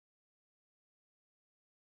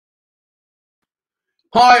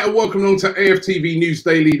Hi and welcome along to AFTV News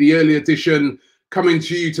Daily, the early edition, coming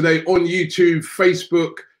to you today on YouTube,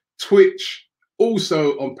 Facebook, Twitch,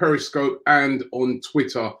 also on Periscope and on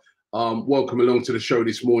Twitter. Welcome along to the show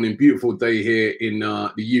this morning. Beautiful day here in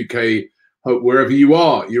the UK. Hope wherever you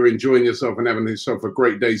are, you're enjoying yourself and having yourself a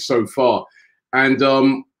great day so far. And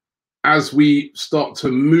as we start to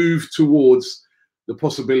move towards the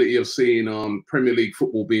possibility of seeing Premier League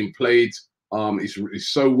football being played, it's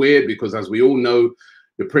so weird because, as we all know,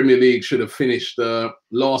 the Premier League should have finished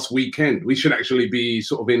last weekend. We should actually be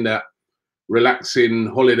sort of in that relaxing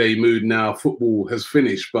holiday mood now. Football has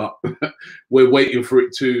finished, but we're waiting for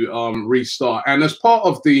it to restart. And as part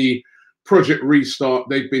of the Project Restart,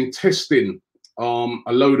 they've been testing a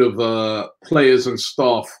load of players and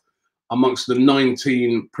staff amongst the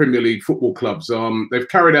 19 Premier League football clubs. They've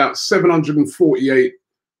carried out 748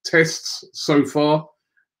 tests so far,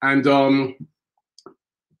 and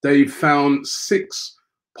they've found 6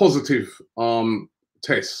 positive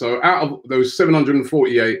tests. So out of those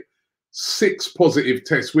 748, 6 positive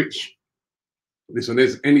tests, which, listen,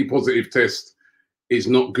 there's any positive test is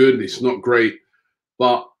not good, it's not great,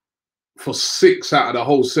 but for 6 out of the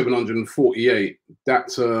whole 748,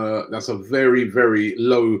 that's a very, very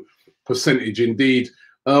low percentage indeed.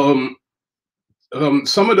 Some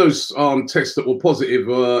of those tests that were positive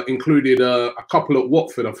included a couple at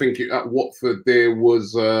Watford. I think at Watford there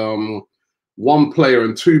was 1 player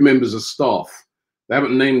and 2 members of staff. They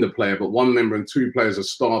haven't named the player, but 1 member and 2 players of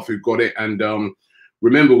staff who got it. And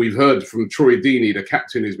remember, we've heard from Troy Deeney, the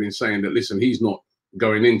captain, has been saying that, listen, he's not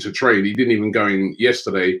going in to train. He didn't even go in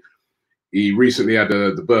yesterday. He recently had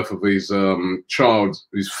the birth of his child,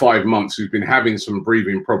 who's 5 months, who's been having some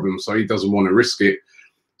breathing problems, so he doesn't want to risk it.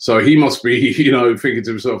 So he must be, thinking to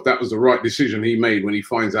himself, that was the right decision he made when he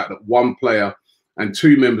finds out that 1 player and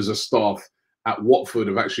 2 members of staff at Watford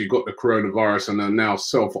have actually got the coronavirus and are now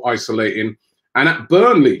self-isolating. And at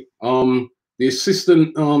Burnley, the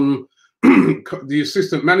assistant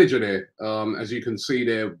manager there, as you can see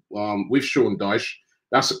there with Sean Dyche,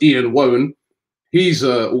 that's Ian Woan. He's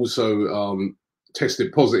also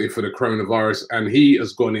tested positive for the coronavirus, and he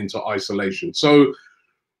has gone into isolation. So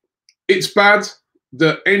it's bad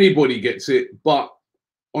that anybody gets it, but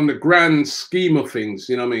on the grand scheme of things,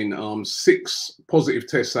 6 positive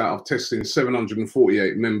tests out of testing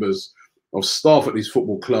 748 members of staff at these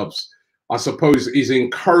football clubs, I suppose, is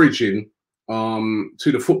encouraging to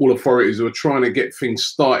the football authorities who are trying to get things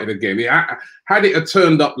started again. Had it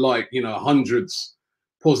turned up like, hundreds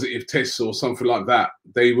positive tests or something like that,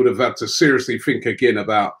 they would have had to seriously think again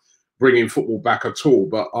about bringing football back at all.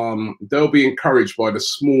 But they'll be encouraged by the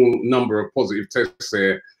small number of positive tests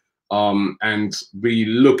there, and be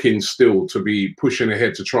looking still to be pushing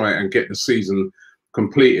ahead to try and get the season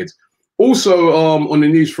completed. Also, on the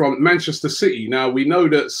news front, Manchester City. Now, we know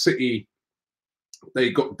that City, they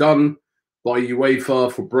got done by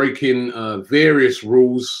UEFA for breaking various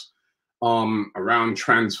rules around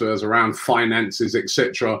transfers, around finances,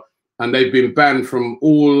 etc. And they've been banned from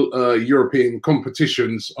all European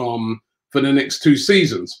competitions for the next 2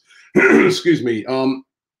 seasons. Excuse me.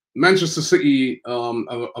 Manchester City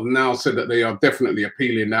have now said that they are definitely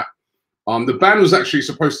appealing that. The ban was actually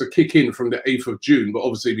supposed to kick in from the 8th of June, but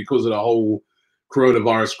obviously because of the whole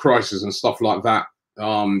coronavirus crisis and stuff like that,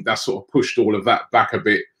 that sort of pushed all of that back a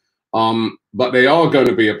bit. But they are going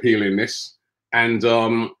to be appealing this, and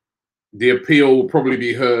the appeal will probably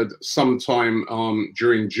be heard sometime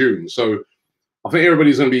during June. So I think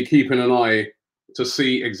everybody's going to be keeping an eye to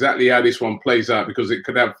see exactly how this one plays out, because it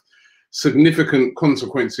could have significant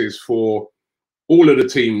consequences for all of the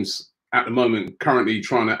teams at the moment currently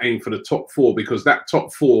trying to aim for the top 4, because that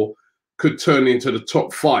top 4 could turn into the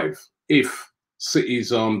top 5 if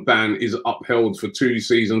City's ban is upheld for 2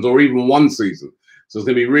 seasons or even 1 season. So it's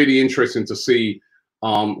going to be really interesting to see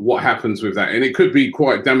what happens with that. And it could be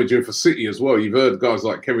quite damaging for City as well. You've heard guys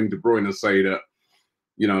like Kevin De Bruyne say that,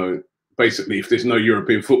 basically, if there's no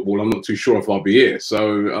European football, I'm not too sure if I'll be here.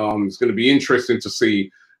 So it's going to be interesting to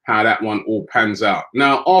see how that one all pans out.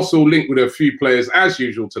 Now, Arsenal linked with a few players as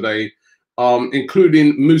usual today,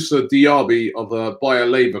 including Moussa Diaby of Bayer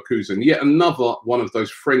Leverkusen, yet another one of those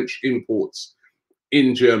French imports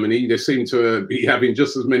in Germany. They seem to be having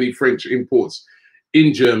just as many French imports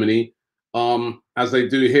in Germany as they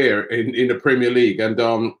do here in the Premier League.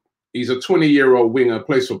 And he's a 20-year-old winger,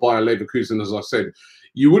 plays for Bayer Leverkusen, as I said.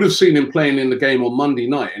 You would have seen him playing in the game on Monday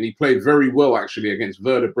night, and he played very well, actually, against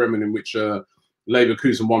Werder Bremen, in which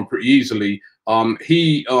Leverkusen won pretty easily.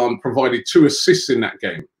 He provided 2 assists in that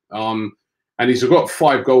game. And he's got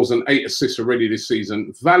 5 goals and 8 assists already this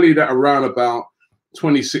season, valued at around about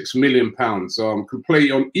 £26 million. Can play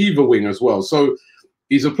on either wing as well. So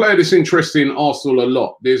he's a player that's interested in Arsenal a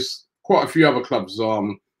lot. There's quite a few other clubs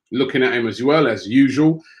looking at him as well, as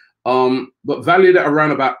usual. But valued at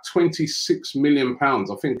around about £26 million.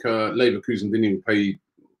 I think Leverkusen didn't even pay,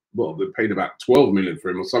 well, they paid about 12 million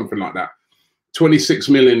for him or something like that. 26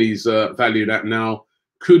 million he's valued at now.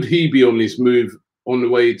 Could he be on this move on the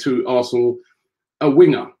way to Arsenal? A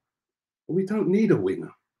winger. We don't need a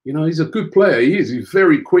winger. You know, he's a good player. He is. He's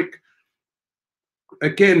very quick.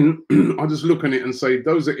 Again, I just look at it and say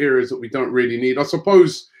those are areas that we don't really need. I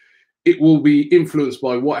suppose it will be influenced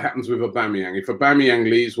by what happens with Aubameyang. If Aubameyang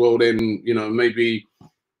leaves, well, then, you know, maybe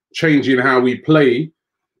changing how we play,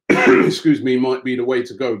 excuse me, might be the way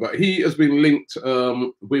to go. But he has been linked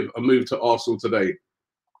with a move to Arsenal today.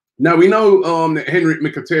 Now, we know that Henrik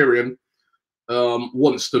Mkhitaryan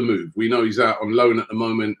wants to move. We know he's out on loan at the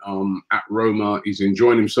moment at Roma. He's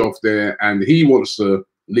enjoying himself there, and he wants to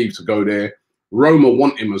leave to go there. Roma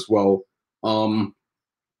want him as well.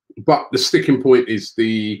 But the sticking point is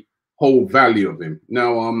the whole value of him.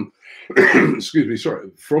 Now, excuse me, sorry,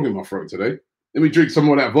 frog in my throat today. Let me drink some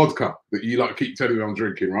more of that vodka that you like keep telling me I'm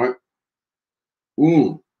drinking, right?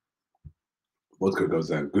 Ooh. Vodka goes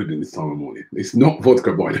down good in this time of morning. It's not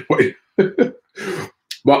vodka, by the way.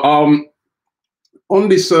 But on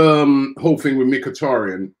this whole thing with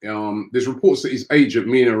Mkhitaryan, there's reports that his agent,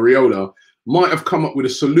 Mino Raiola, might have come up with a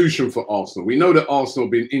solution for Arsenal. We know that Arsenal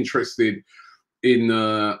have been interested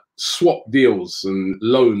in swap deals and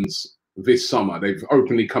loans this summer. They've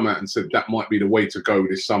openly come out and said that might be the way to go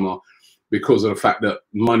this summer because of the fact that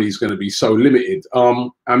money's going to be so limited.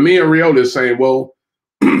 And Mino Raiola is saying, well,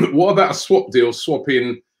 what about a swap deal,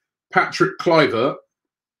 swapping Patrick Kluivert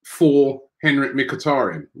for Henrik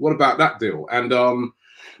Mkhitaryan? What about that deal? And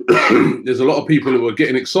there's a lot of people who are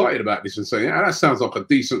getting excited about this and saying, yeah, that sounds like a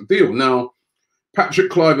decent deal. Now,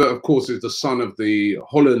 Patrick Kluivert, of course, is the son of the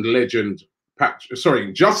Holland legend,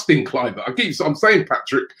 Justin Kluivert. I'm saying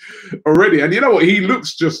Patrick already. And you know what? He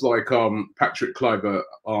looks just like Patrick Kluivert,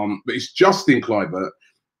 but it's Justin Kluivert.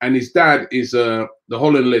 And his dad is the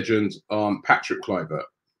Holland legend, Patrick Kluivert.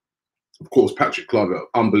 Of course, Patrick Kluivert,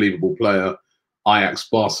 unbelievable player. Ajax,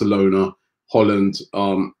 Barcelona, Holland.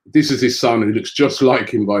 This is his son who looks just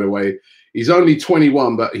like him, by the way. He's only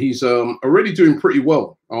 21, but he's already doing pretty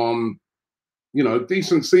well. You know,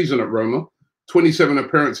 decent season at Roma. 27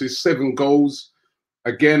 appearances, 7 goals.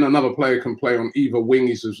 Again, another player can play on either wing.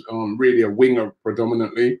 He's really a winger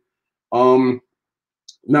predominantly.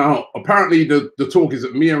 Now, apparently, the talk is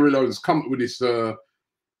that Mino Raiola has come up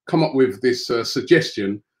with this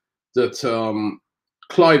suggestion that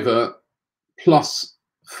Kluivert plus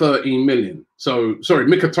 13 million. So, sorry,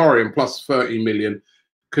 Mkhitaryan plus 13 million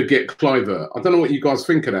could get Kluivert. I don't know what you guys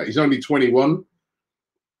think of that. He's only 21.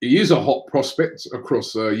 He is a hot prospect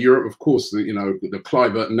across Europe. Of course, you know, the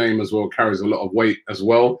Kluivert name as well carries a lot of weight as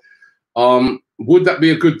well. Would that be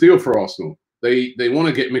a good deal for Arsenal? They want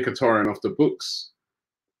to get Mkhitaryan off the books.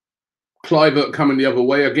 Kluivert coming the other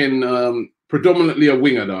way. Again, predominantly a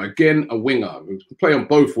winger, though. Again, a winger. Play on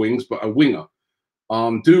both wings, but a winger.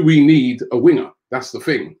 Do we need a winger? That's the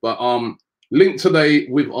thing. But linked today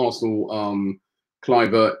with Arsenal,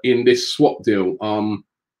 Kluivert in this swap deal.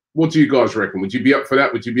 What do you guys reckon? Would you be up for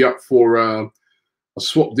that? Would you be up for a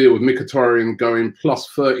swap deal with Mkhitaryan going plus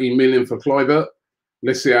 13 million for Kluivert?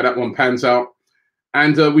 Let's see how that one pans out.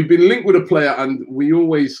 And we've been linked with a player, and we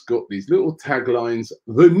always got these little taglines.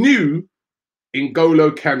 The new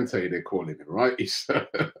N'Golo Kante, they're calling him, right?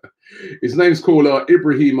 His name's called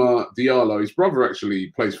Ibrahima Diallo. His brother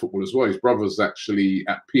actually plays football as well. His brother's actually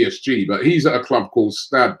at PSG, but he's at a club called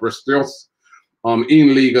Stade Brestios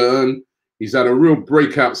in Liga 1. He's had a real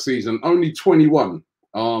breakout season, only 21,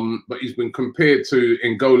 but he's been compared to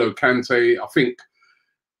N'Golo Kante. I think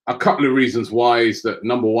a couple of reasons why is that,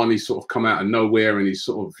 number one, he's sort of come out of nowhere and he's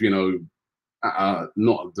sort of, you know,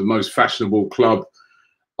 not the most fashionable club.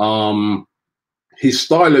 His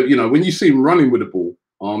style of, you know, when you see him running with the ball,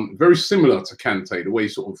 very similar to Kante, the way he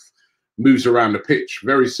sort of moves around the pitch,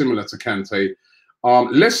 very similar to Kante.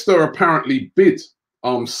 Leicester apparently bid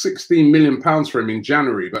 16 million pounds for him in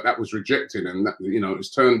January, but that was rejected, and that, you know, it was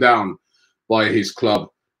turned down by his club.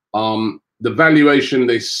 The valuation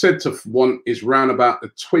they said to want is round about the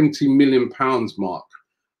 20 million pounds mark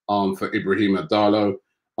for Ibrahima Diallo.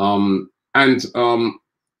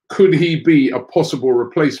 Could he be a possible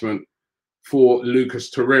replacement for Lucas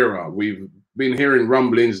Torreira? We've been hearing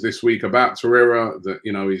rumblings this week about Torreira, that,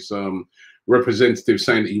 you know, his representative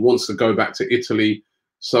saying that he wants to go back to Italy.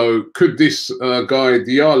 So could this guy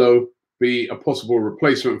Diallo be a possible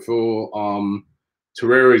replacement for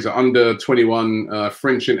Torreira? He's an under 21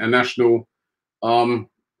 French international. I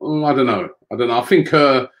don't know. I think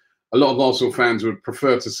a lot of Arsenal fans would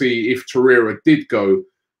prefer to see, if Torreira did go,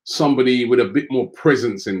 somebody with a bit more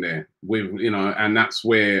presence in there, with, you know, and that's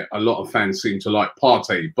where a lot of fans seem to like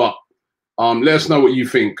Partey. But let us know what you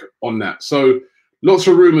think on that. So lots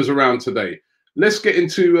of rumours around today. Let's get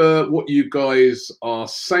into what you guys are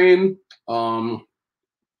saying.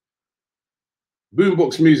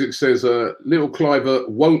 Boombox Music says little Kluivert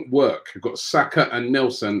won't work. You've got Saka and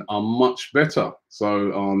Nelson are much better.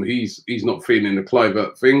 So he's not feeling the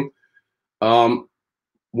Kluivert thing.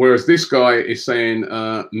 Whereas this guy is saying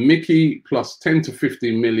Mickey plus 10 to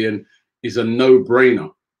 15 million is a no-brainer,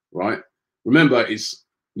 right? Remember, it's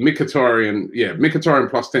Mkhitaryan. Yeah, Mkhitaryan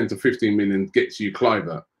plus 10 to 15 million gets you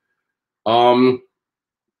Kluivert.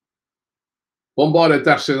 Bombarder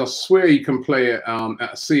Dash says, I swear you can play it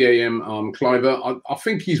at CAM Kluivert. I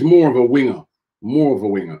think he's more of a winger.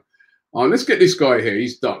 Let's get this guy here.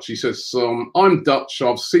 He's Dutch. He says, I'm Dutch.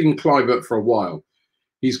 I've seen Kluivert for a while.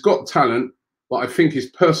 He's got talent, but I think his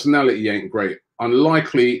personality ain't great.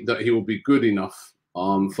 Unlikely that he will be good enough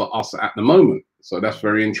for us at the moment. So that's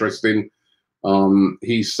very interesting.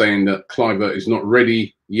 He's saying that Kluivert is not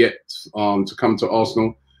ready yet to come to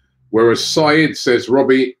Arsenal. Whereas Syed says,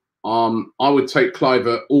 Robbie, I would take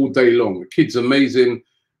Kluivert all day long. The kid's amazing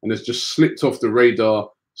and has just slipped off the radar.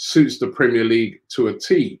 Suits the Premier League to a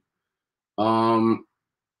T.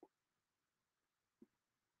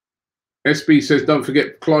 SB says, don't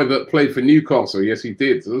forget Kluivert played for Newcastle. Yes, he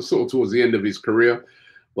did. So sort of towards the end of his career,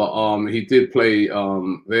 but he did play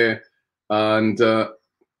there. And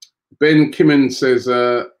Ben Kimmen says,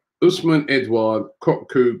 Usman, Edouard,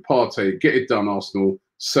 Kotku, Partey, get it done, Arsenal.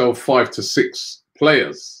 Sell 5 to 6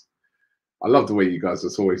 players. I love the way you guys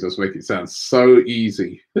always just make it sound so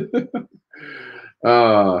easy.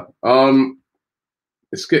 Let's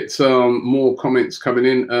get some more comments coming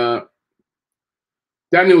in.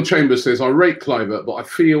 Daniel Chambers says, I rate Kluivert, but I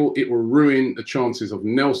feel it will ruin the chances of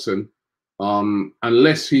Nelson.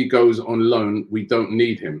 Unless he goes on loan, we don't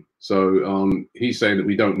need him. So he's saying that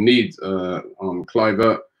we don't need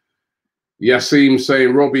Kluivert. Yassim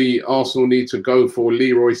saying, Robbie, Arsenal need to go for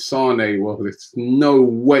Leroy Sané. Well, there's no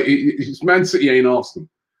way. It's Man City ain't Arsenal.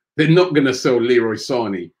 They're not going to sell Leroy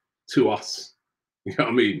Sané to us. You know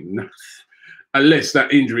what I mean? Unless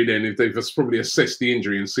that injury, then, if they've probably assessed the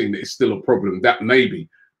injury and seen that it's still a problem, that maybe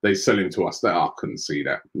they sell him to us. That I couldn't see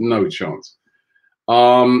that. No chance.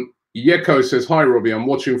 Yeko says, hi, Robbie. I'm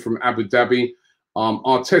watching from Abu Dhabi.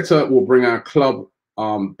 Arteta will bring our club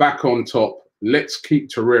back on top. Let's keep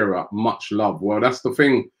Torreira. Much love. Well, that's the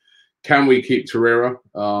thing. Can we keep Torreira?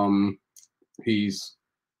 He's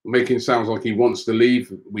making sounds like he wants to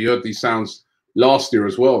leave. We heard these sounds last year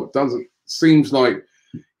as well. It seems like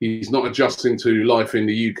he's not adjusting to life in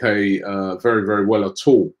the UK very, very well at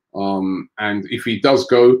all. And if he does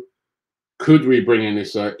go, could we bring in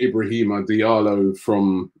this Ibrahima Diallo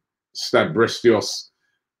from Stade Brestios?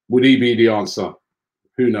 Would he be the answer?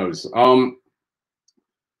 Who knows?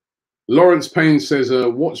 Lawrence Payne says,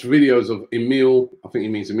 watch videos of Emil, I think he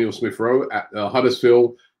means Emil Smith-Rowe, at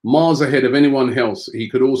Huddersfield. Miles ahead of anyone else. He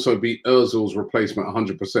could also be Ozil's replacement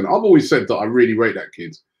 100%. I've always said that I really rate that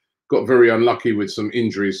kid. Got very unlucky with some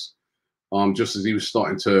injuries just as he was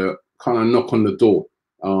starting to kind of knock on the door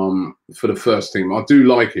for the first team. I do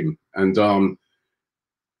like him. And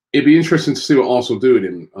it'd be interesting to see what Arsenal do with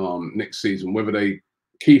him next season, whether they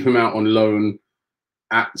keep him out on loan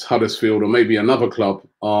at Huddersfield or maybe another club,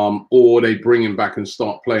 or they bring him back and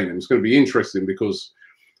start playing him. It's going to be interesting because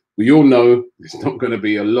we all know there's not going to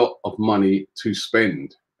be a lot of money to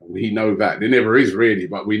spend. We know that. There never is really,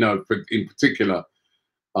 but we know in particular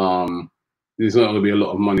there's not going to be a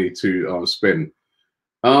lot of money to spend.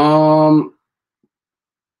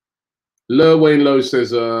 Wayne Lowe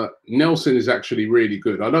says, Nelson is actually really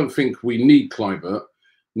good. I don't think we need Kluivert.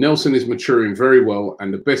 Nelson is maturing very well,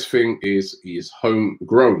 and the best thing is he is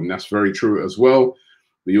homegrown. That's very true as well.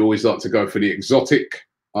 We always like to go for the exotic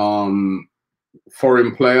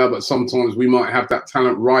foreign player, but sometimes we might have that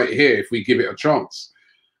talent right here if we give it a chance.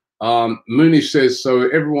 Munish says, so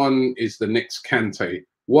everyone is the next Kante.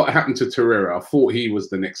 What happened to Torreira? I thought he was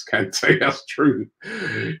the next Kante. That's true.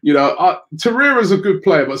 You know, Torreira's a good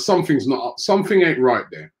player, but something's not up. Something ain't right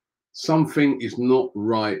there. Something is not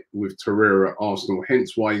right with Torreira at Arsenal,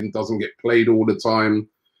 hence why he doesn't get played all the time.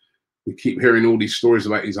 We keep hearing all these stories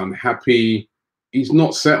about he's unhappy. He's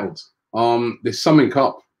not settled. There's something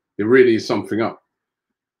up. There really is something up.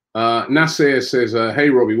 Nasser says, hey,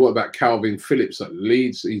 Robbie, what about Calvin Phillips at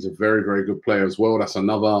Leeds? He's a very, very good player as well. That's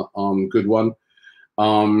another good one.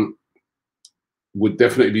 Would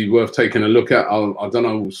definitely be worth taking a look at. I don't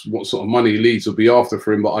know what sort of money Leeds will be after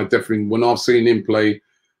for him, but I definitely, when I've seen him play,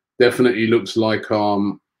 definitely looks like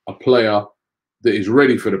a player that is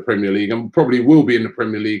ready for the Premier League and probably will be in the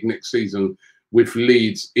Premier League next season with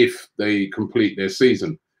Leeds if they complete their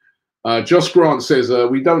season. Josh Grant says,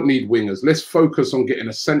 we don't need wingers. Let's focus on getting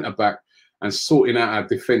a centre-back and sorting out our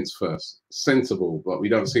defence first. Sensible, but we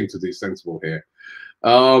don't seem to do sensible here.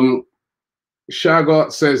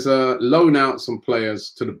 Shagart says, loan out some players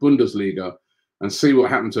to the Bundesliga and see what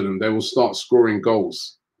happens to them. They will start scoring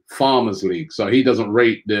goals. Farmers League. So he doesn't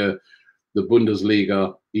rate the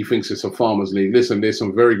Bundesliga. He thinks it's a Farmers League. Listen, there's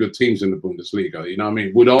some very good teams in the Bundesliga. You know what I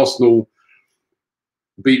mean? Would Arsenal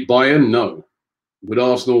beat Bayern? No. Would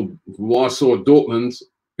Arsenal, well, I saw Dortmund,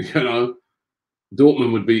 you know,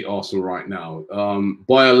 Dortmund would beat Arsenal right now.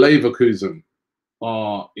 Bayer Leverkusen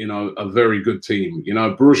are, you know, a very good team. You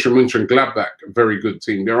know, Borussia Mönchengladbach, a very good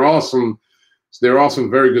team. There are some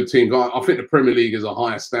very good teams. I think the Premier League is a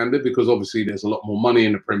higher standard because obviously there's a lot more money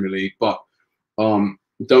in the Premier League, but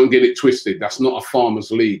don't get it twisted. That's not a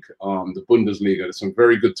farmers league, the Bundesliga. There's some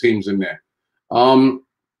very good teams in there.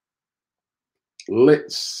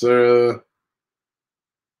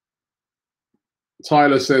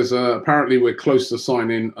 Tyler says, apparently we're close to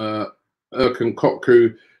signing Erkan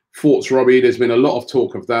Kokku. Thoughts, Robbie? There's been a lot of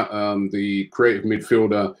talk of that. The creative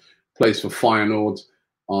midfielder plays for Feyenoord.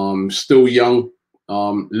 Still young.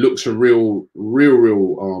 Looks a real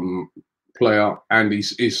player. And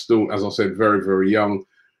he's still, as I said, very, very young.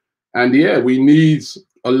 And yeah, we need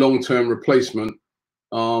a long-term replacement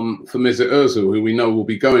for Mesut Ozil, who we know will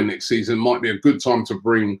be going next season. Might be a good time to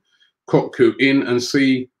bring Kokku in and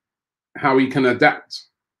see how he can adapt,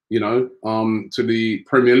 you know, to the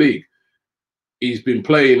Premier League. He's been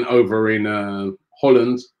playing over in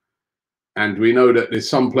Holland, and we know that there's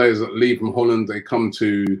some players that leave from Holland, they come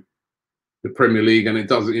to the Premier League, and it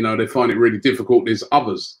doesn't, you know, they find it really difficult. There's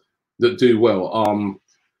others that do well.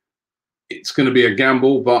 It's going to be a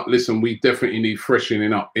gamble, but listen, we definitely need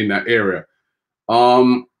freshening up in that area.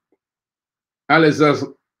 I'll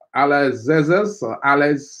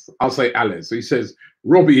say Ales. He says,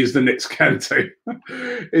 Robbie is the next Kante.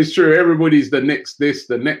 It's true. Everybody's the next this,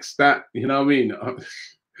 the next that. You know what I mean?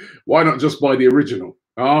 Why not just buy the original?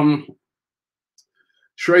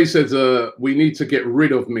 Shrey says, we need to get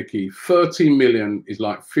rid of Mickey. 30 million is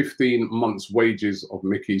like 15 months' wages of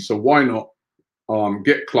Mickey. So why not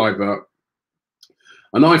get Kluivert?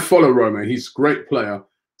 And I follow Roma. He's a great player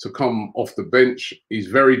to come off the bench. He's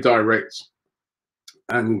very direct.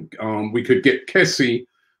 And we could get Kessie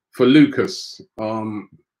for Lucas.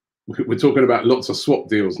 We're talking about lots of swap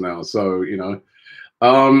deals now. So, you know.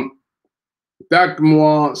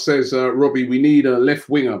 Dagmar says, Robbie, we need a left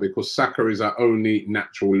winger because Saka is our only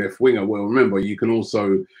natural left winger. Well, remember, you can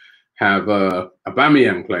also have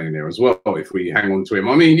Aubameyang playing there as well if we hang on to him.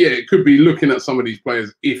 I mean, yeah, it could be looking at some of these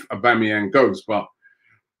players if Aubameyang goes, but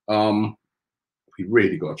we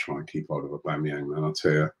really got to try and keep hold of Aubameyang, man, I'll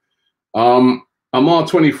tell you.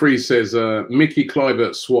 Amar23 says, Mickey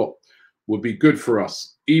Kluivert swap would be good for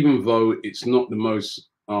us, even though it's not the most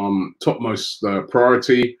topmost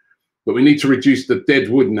priority. But we need to reduce the dead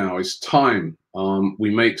wood now. It's time we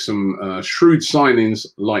make some shrewd signings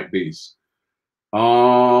like these.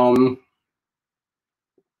 Oh,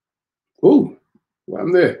 what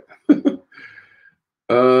am there?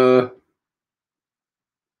 I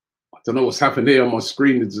don't know what's happened here on my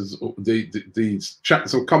screen. These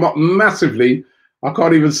chats have come up massively. I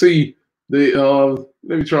can't even see the.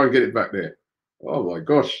 Let me try and get it back there. Oh my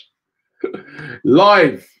gosh!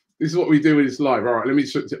 Live. This is what we do when it's live. All right, let me.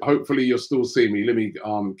 Hopefully, you'll still see me. Let me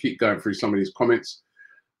keep going through some of these comments.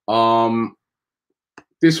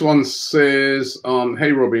 This one says,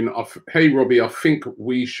 "Hey Robbie, I think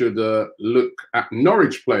we should look at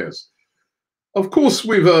Norwich players. Of course,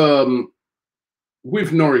 with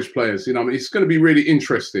Norwich players, you know, it's going to be really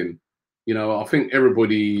interesting. You know, I think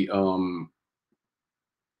everybody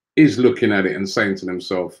is looking at it and saying to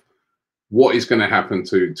themselves, what is going to happen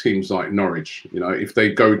to teams like Norwich? You know, if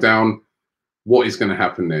they go down, what is going to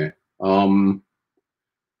happen there? A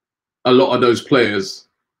lot of those players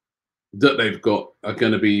that they've got are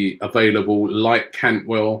going to be available, like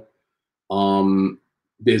Cantwell.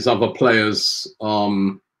 There's other players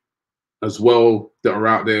as well that are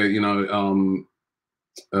out there, you know,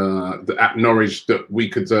 at Norwich that we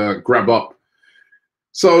could grab up.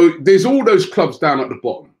 So there's all those clubs down at the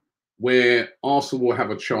bottom where Arsenal will have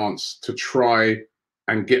a chance to try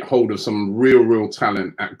and get hold of some real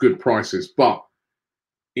talent at good prices. But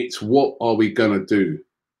it's what are we going to do?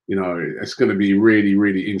 You know, it's going to be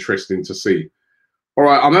really interesting to see. All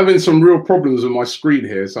right, I'm having some real problems with my screen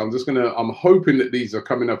here, so I'm hoping that these are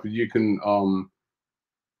coming up and you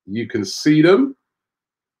can see them.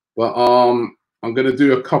 But I'm going to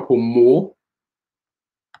do a couple more.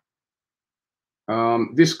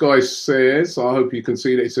 This guy says, I hope you can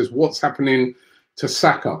see that. He says, what's happening to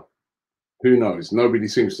Saka? Who knows? Nobody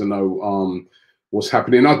seems to know what's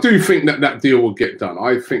happening. I do think that that deal will get done.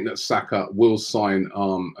 I think that Saka will sign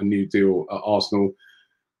a new deal at Arsenal.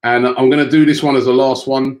 And I'm going to do this one as the last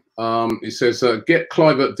one. It says, get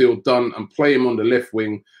Kluivert deal done and play him on the left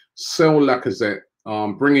wing, sell Lacazette,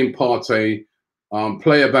 bring in Partey,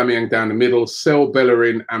 play Aubameyang down the middle, sell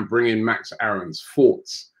Bellerin and bring in Max Aarons.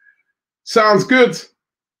 Thoughts? Sounds good.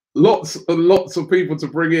 Lots and lots of people to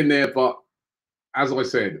bring in there, but as I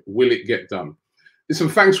said, will it get done? Listen,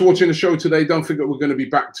 thanks for watching the show today. Don't forget we're going to be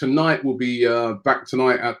back tonight. We'll be back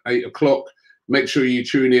tonight at 8 o'clock. Make sure you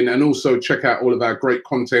tune in and also check out all of our great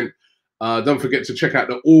content. Don't forget to check out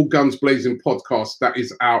the All Guns Blazing podcast that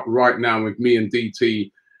is out right now with me and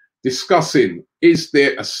DT discussing, is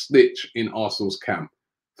there a snitch in Arsenal's camp?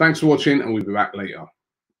 Thanks for watching and we'll be back later.